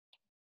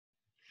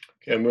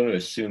Okay, I'm going to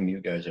assume you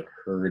guys have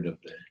heard of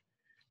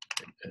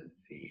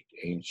the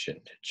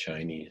ancient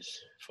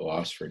Chinese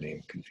philosopher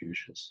named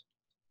Confucius.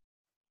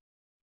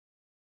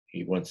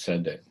 He once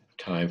said that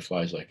time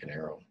flies like an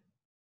arrow.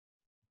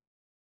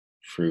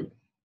 Fruit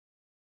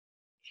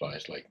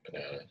flies like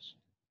bananas.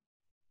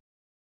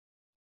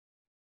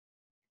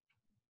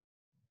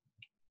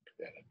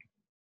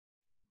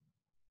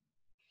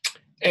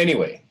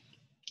 Anyway,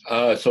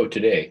 so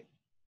today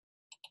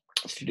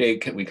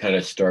we kind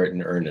of start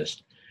in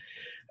earnest.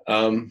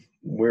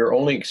 We're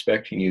only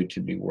expecting you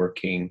to be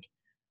working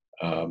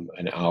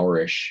an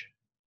hour-ish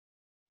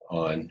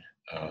on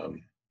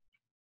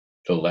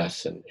the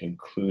lesson,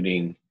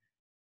 including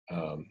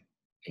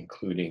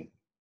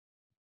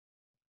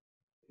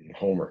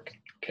homework.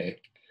 Okay.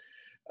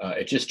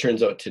 It just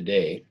turns out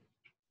today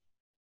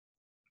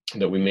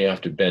that we may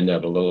have to bend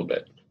that a little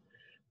bit.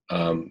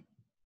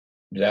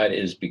 That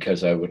is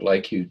because I would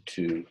like you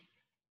to,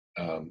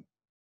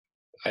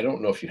 I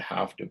don't know if you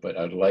have to, but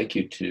I'd like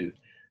you to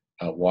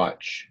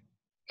watch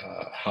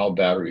how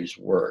batteries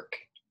work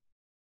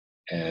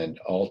and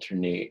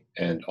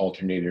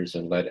alternators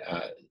and lead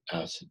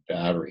acid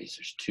batteries.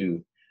 There's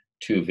two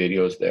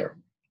videos there.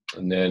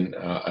 And then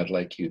I'd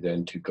like you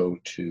then to go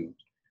to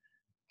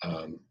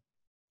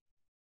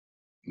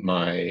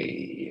my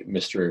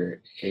Mr.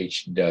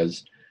 H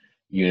does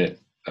unit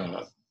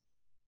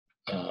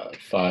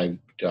 5.10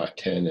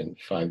 and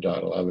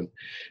 5.11.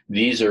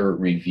 These are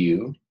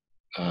review,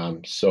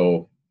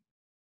 so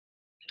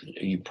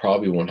you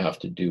probably won't have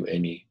to do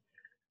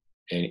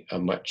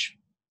much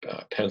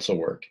pencil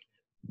work,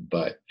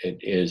 but it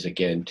is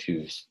again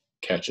to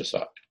catch us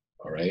up.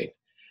 All right,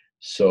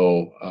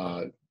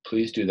 so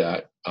please do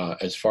that.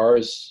 As far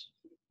as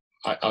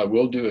I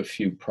will do a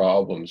few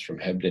problems from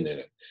Hebden in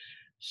it.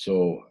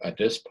 So at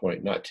this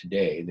point, not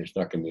today, there's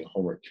not going to be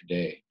homework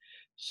today.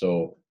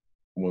 So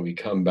when we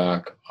come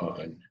back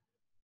on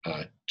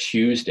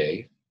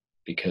Tuesday,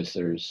 because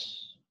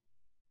there's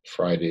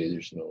Friday,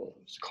 there's no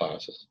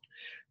classes,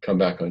 come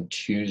back on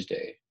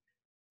Tuesday,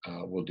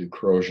 we'll do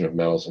corrosion of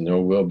metals, and there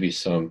will be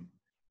some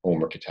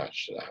homework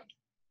attached to that.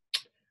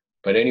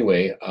 But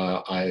anyway,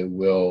 I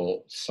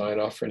will sign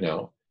off for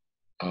now.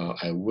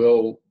 I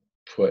will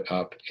put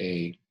up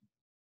a,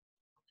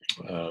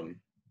 what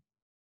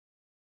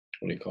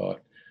do you call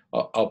it?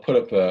 I'll put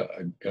up a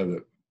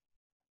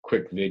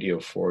quick video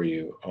for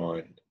you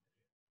on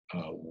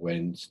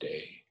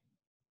Wednesday.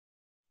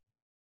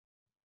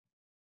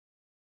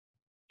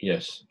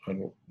 Yes,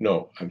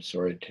 no, I'm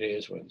sorry, today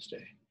is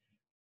Wednesday.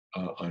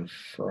 On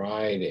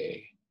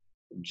Friday,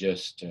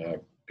 just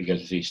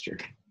because it's Easter,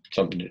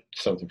 something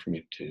for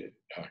me to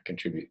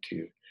contribute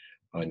to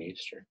on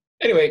Easter.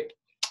 Anyway,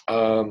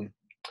 love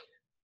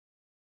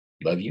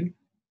you,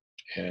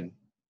 and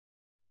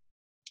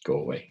go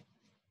away.